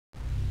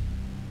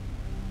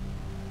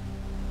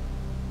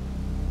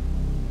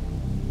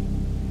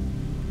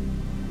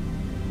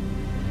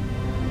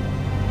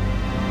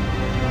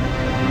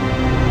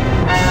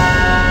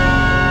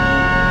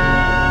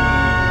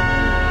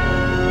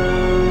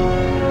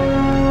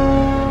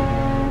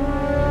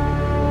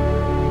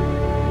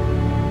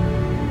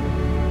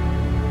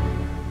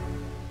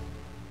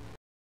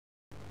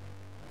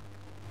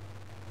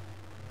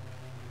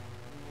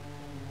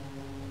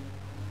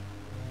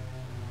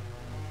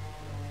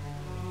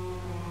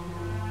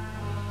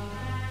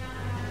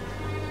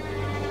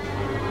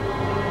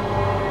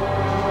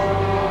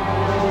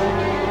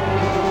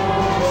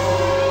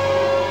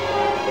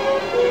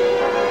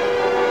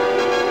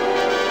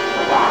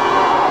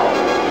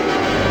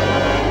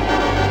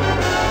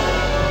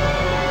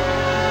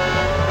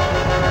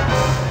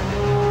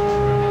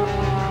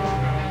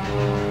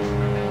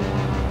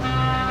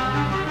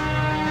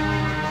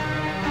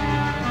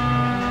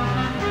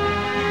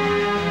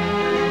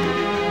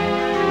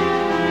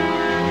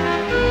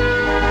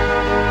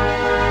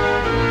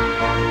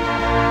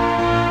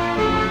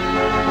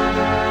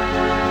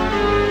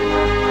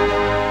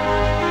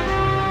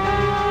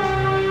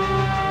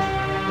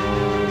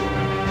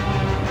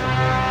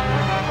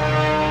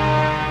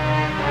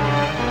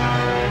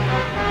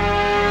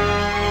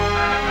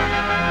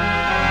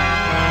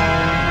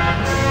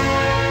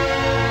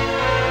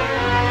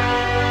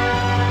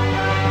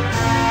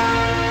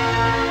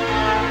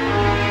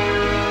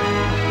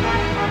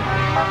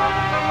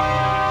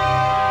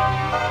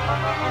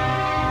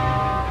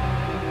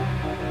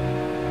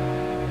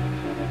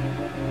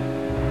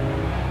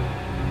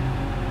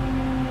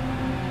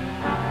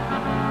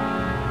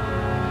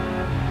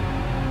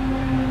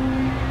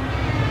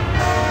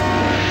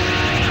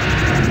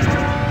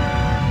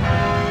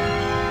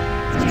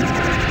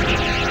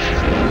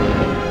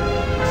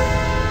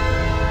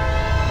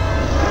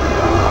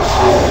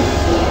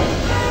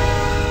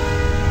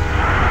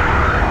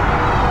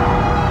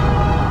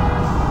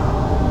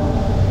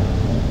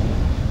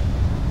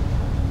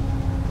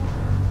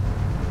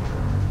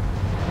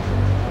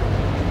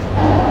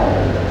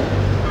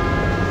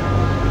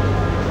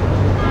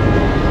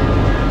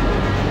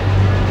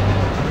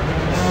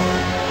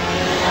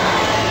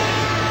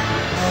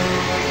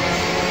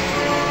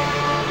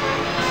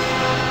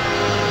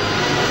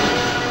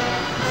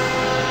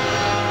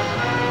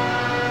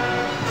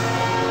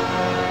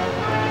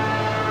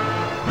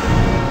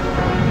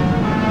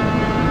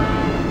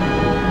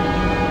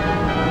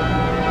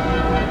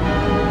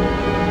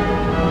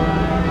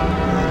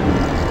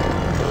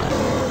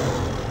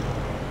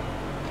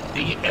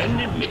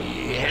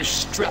has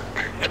struck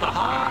at the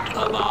heart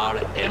of our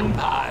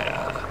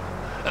empire.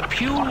 A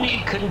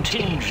puny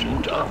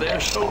contingent of their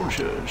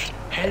soldiers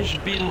has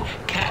been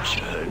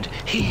captured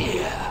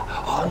here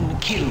on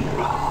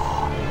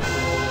Kilra.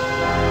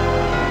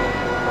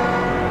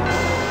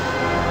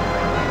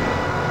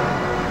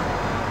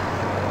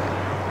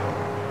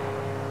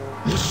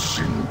 This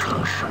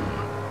incursion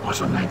was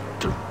an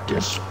act of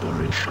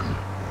desperation.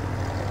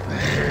 The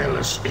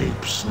hairless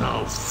apes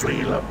now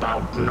flail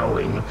about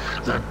knowing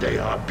that they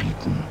are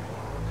beaten.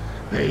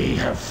 They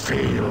have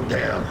failed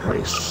their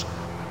race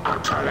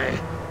utterly.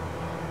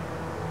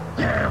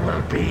 There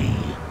will be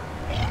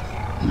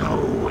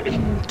no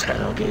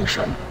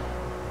interrogation.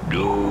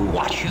 Do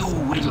what you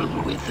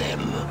will with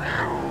them.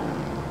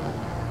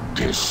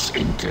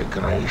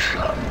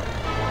 Disintegration.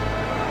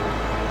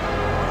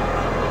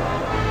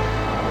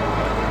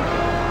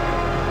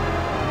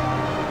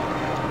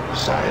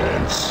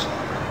 Silence.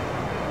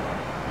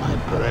 My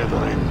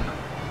brethren,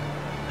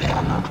 they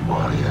are not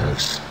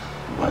warriors,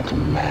 but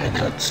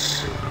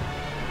maggots.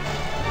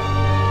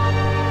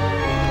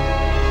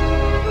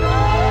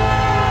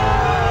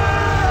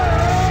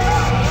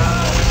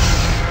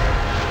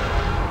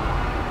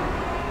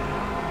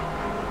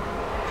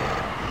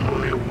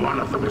 Only one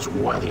of them is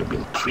worthy of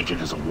being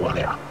treated as a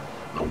warrior,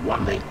 the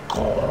one they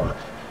call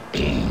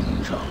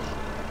Angel.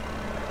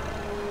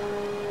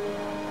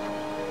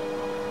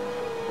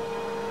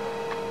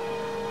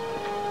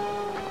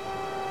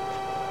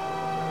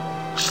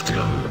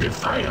 Still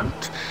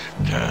defiant,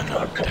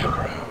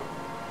 terror.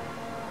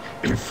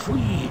 If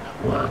we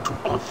were to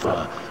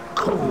offer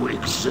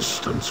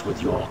coexistence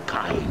with your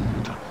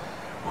kind,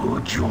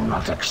 would you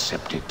not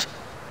accept it?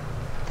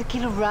 The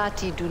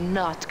Kilurati do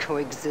not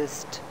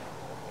coexist.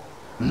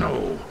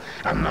 No,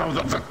 and now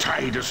that the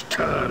tide has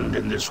turned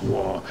in this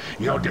war,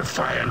 your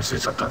defiance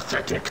is a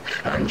pathetic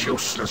and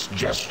useless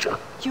gesture.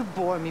 You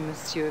bore me,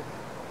 monsieur.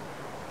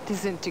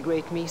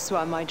 Disintegrate me so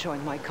I might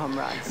join my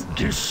comrades.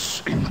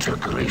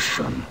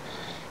 Disintegration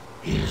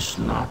is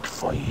not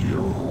for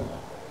you.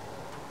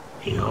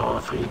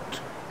 Your fate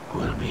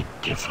will be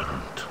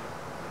different.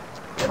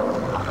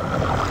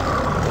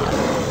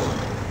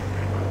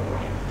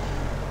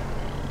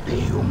 The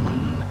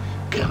human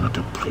cannot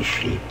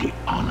appreciate the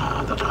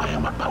honor that I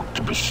am about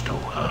to bestow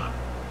her.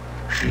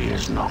 She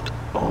is not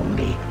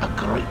only a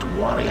great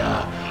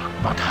warrior,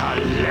 but her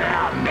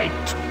lair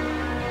mate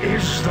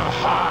is the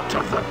heart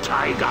of the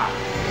tiger.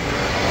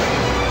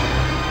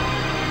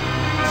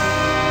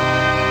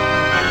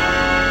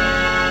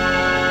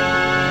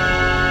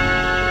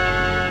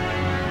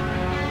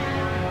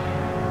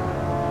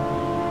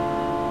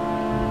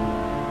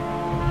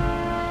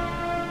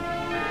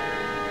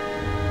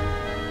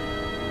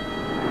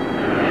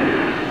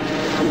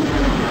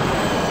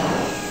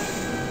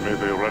 May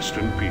they rest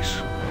in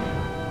peace.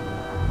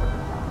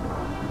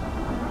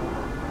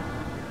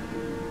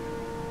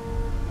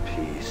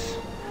 Peace.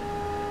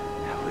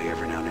 Have we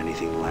ever known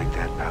anything like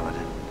that,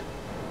 Paladin?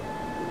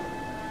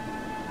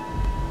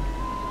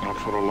 Not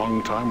for a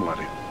long time,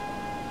 laddie.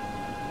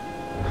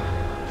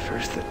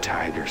 First the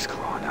tiger's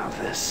claw, now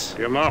this.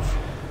 Enough.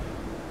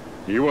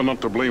 You are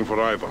not to blame for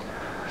either.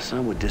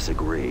 Some would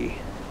disagree.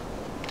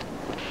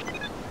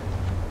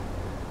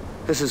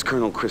 This is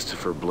Colonel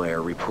Christopher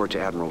Blair. Report to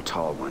Admiral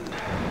Tallwin.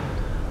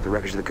 The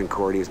wreckage of the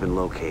Concordia has been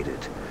located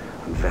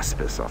on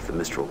Vespus off the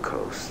Mistral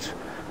coast.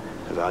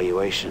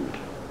 Evaluation.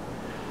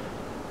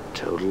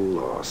 Total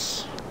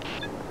loss.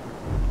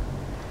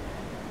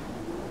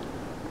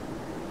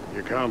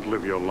 You can't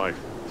live your life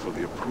for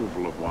the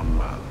approval of one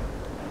man.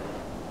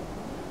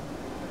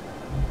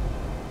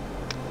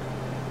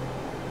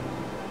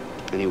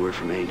 Any word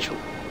from Angel?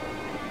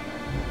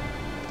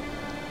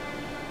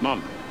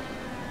 None.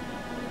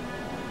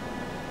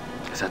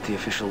 Is that the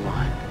official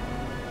line?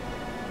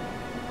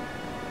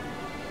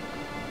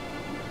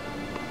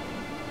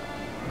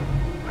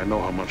 I know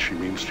how much she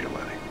means to you,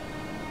 laddie.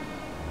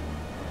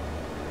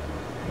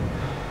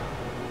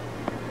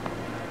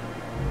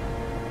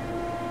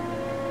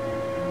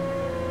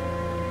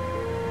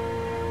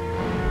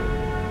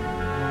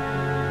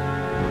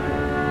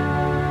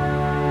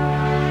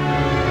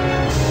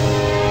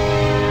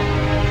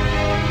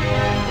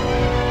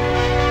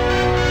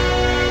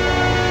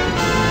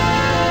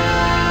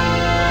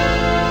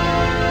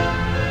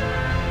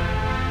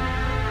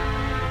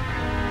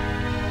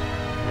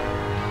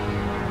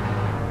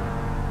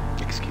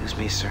 Excuse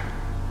me, sir.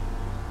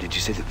 Did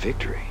you say the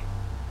victory?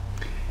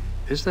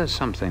 Is there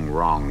something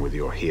wrong with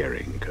your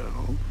hearing,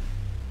 Colonel?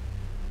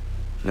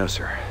 No,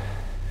 sir.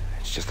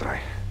 It's just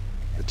that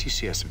The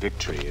TCS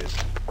Victory is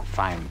a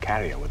fine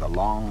carrier with a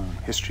long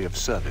history of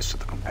service to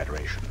the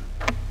Confederation.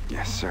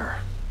 Yes, sir.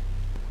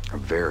 A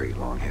very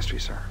long history,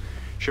 sir.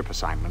 Ship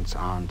assignments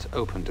aren't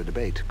open to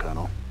debate,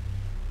 Colonel.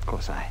 Of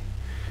course, I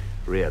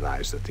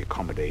realize that the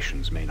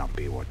accommodations may not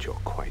be what you're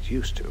quite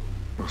used to.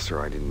 Well,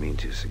 sir, I didn't mean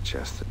to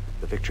suggest that.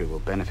 The Victory will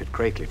benefit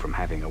greatly from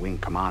having a wing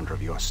commander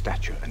of your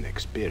stature and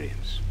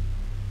experience.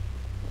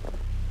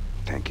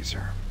 Thank you,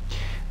 sir.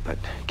 But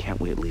can't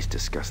we at least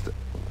discuss the...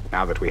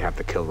 Now that we have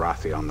the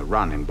Kilrathi on the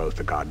run in both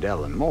the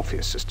Gardel and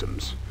Morpheus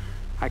systems,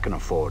 I can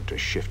afford to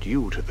shift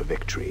you to the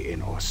victory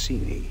in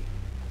Orsini.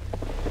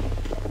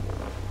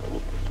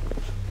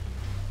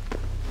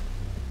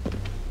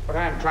 What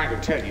I am trying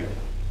to tell you,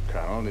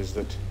 Colonel, is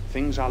that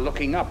things are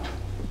looking up.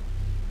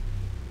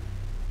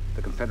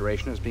 The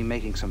Confederation has been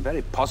making some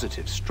very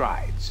positive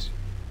strides.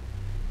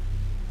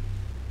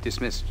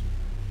 Dismissed.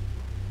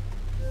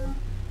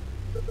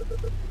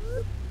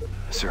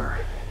 Sir,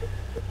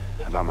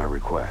 about my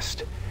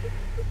request.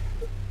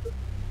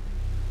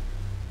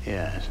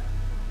 Yes.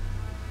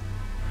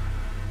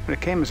 But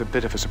it came as a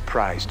bit of a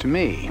surprise to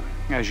me.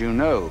 As you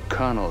know,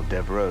 Colonel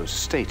Devereaux's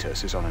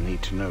status is on a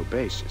need-to-know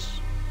basis.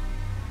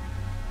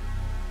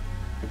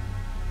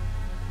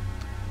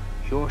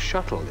 Your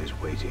shuttle is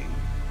waiting.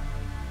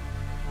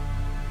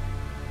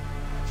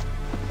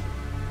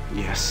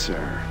 Yes,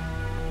 sir.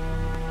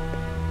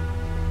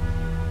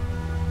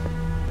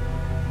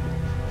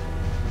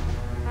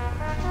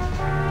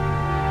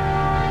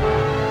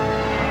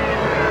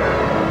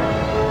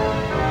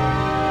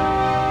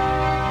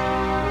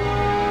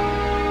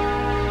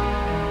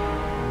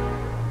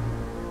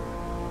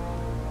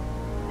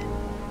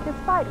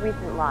 Despite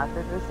recent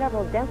losses in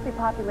several densely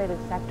populated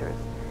sectors,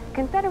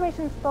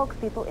 Confederation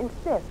spokespeople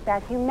insist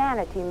that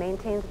humanity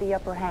maintains the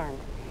upper hand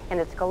in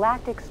its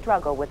galactic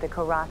struggle with the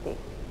Karathi.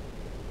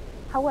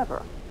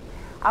 However,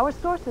 our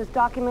sources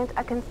document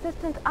a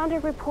consistent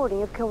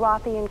underreporting of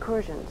Karathi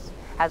incursions,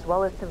 as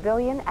well as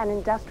civilian and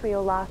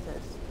industrial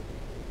losses.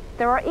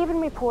 There are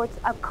even reports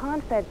of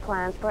Confed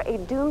plans for a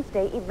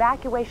doomsday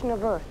evacuation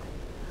of Earth,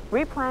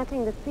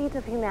 replanting the seeds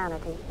of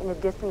humanity in a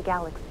distant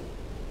galaxy.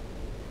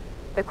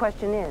 The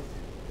question is,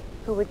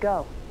 who would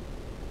go?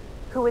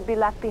 Who would be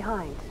left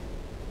behind?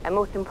 And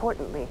most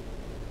importantly,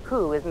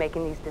 who is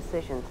making these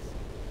decisions?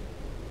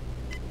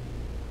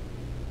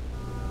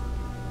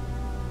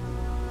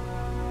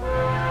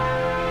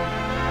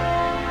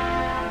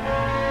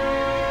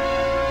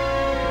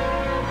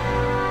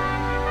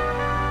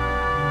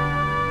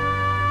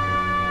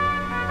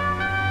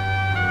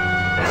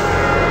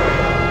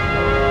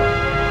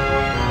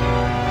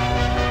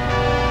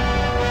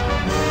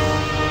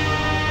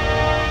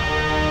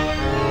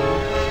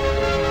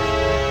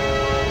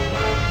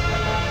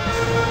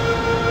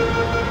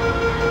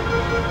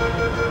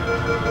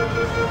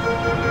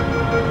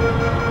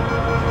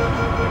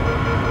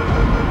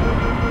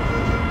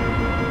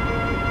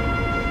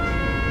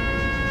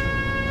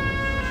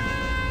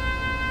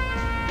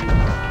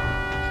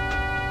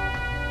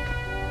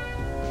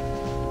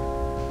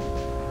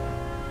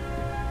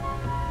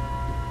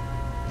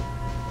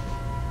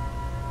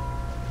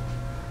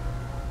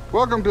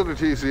 Welcome to the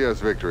TCS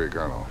Victory,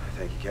 Colonel.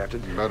 Thank you,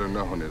 Captain. Better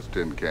known as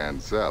Tin Can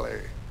Sally.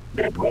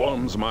 It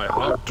warms my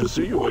heart to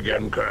see you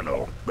again,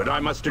 Colonel. But I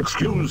must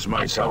excuse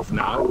myself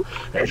now,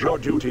 as your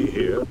duty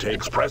here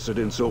takes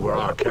precedence over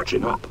our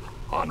catching up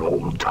on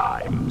old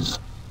times.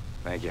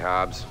 Thank you,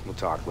 Hobbs. We'll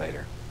talk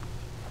later.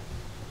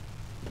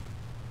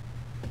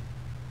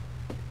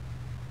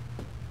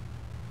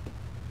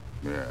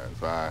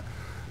 Yes, I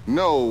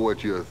know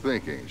what you're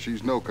thinking.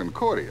 She's no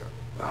Concordia.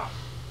 Oh,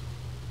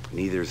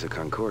 neither is a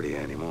Concordia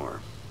anymore.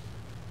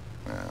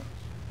 Yeah,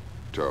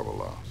 terrible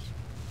loss.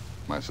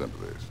 My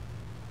sympathies.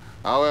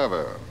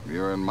 However,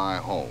 you're in my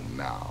home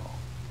now,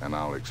 and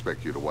I'll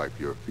expect you to wipe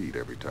your feet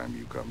every time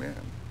you come in.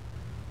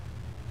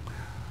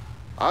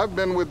 I've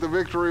been with the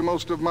Victory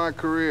most of my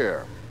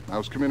career. I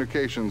was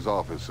communications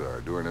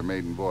officer during a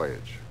maiden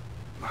voyage.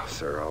 Well,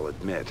 sir, I'll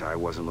admit I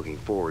wasn't looking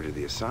forward to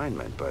the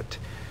assignment, but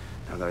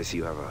now that I see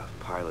you have a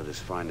pilot as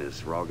fine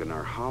as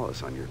Ralganar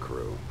Hollis on your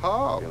crew...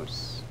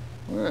 Hobbs?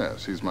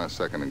 Yes, he's my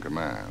second in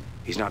command.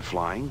 He's not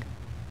flying?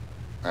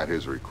 At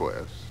his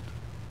request.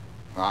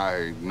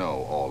 I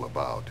know all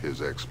about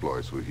his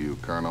exploits with you,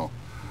 Colonel,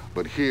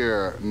 but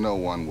here no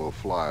one will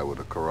fly with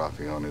a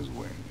Karathi on his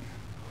wing.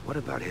 What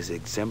about his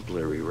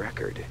exemplary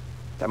record?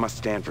 That must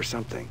stand for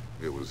something.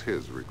 It was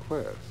his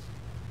request.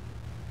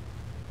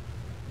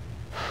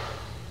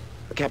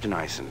 Captain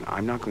Eisen,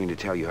 I'm not going to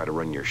tell you how to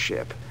run your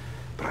ship,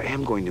 but I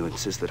am going to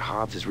insist that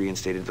Hobbs is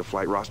reinstated to the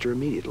flight roster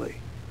immediately.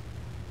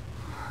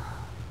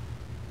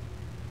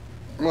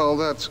 Well,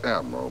 that's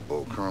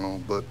admirable, Colonel,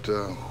 but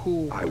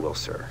who... I will,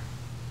 sir.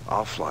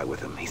 I'll fly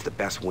with him. He's the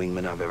best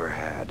wingman I've ever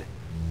had.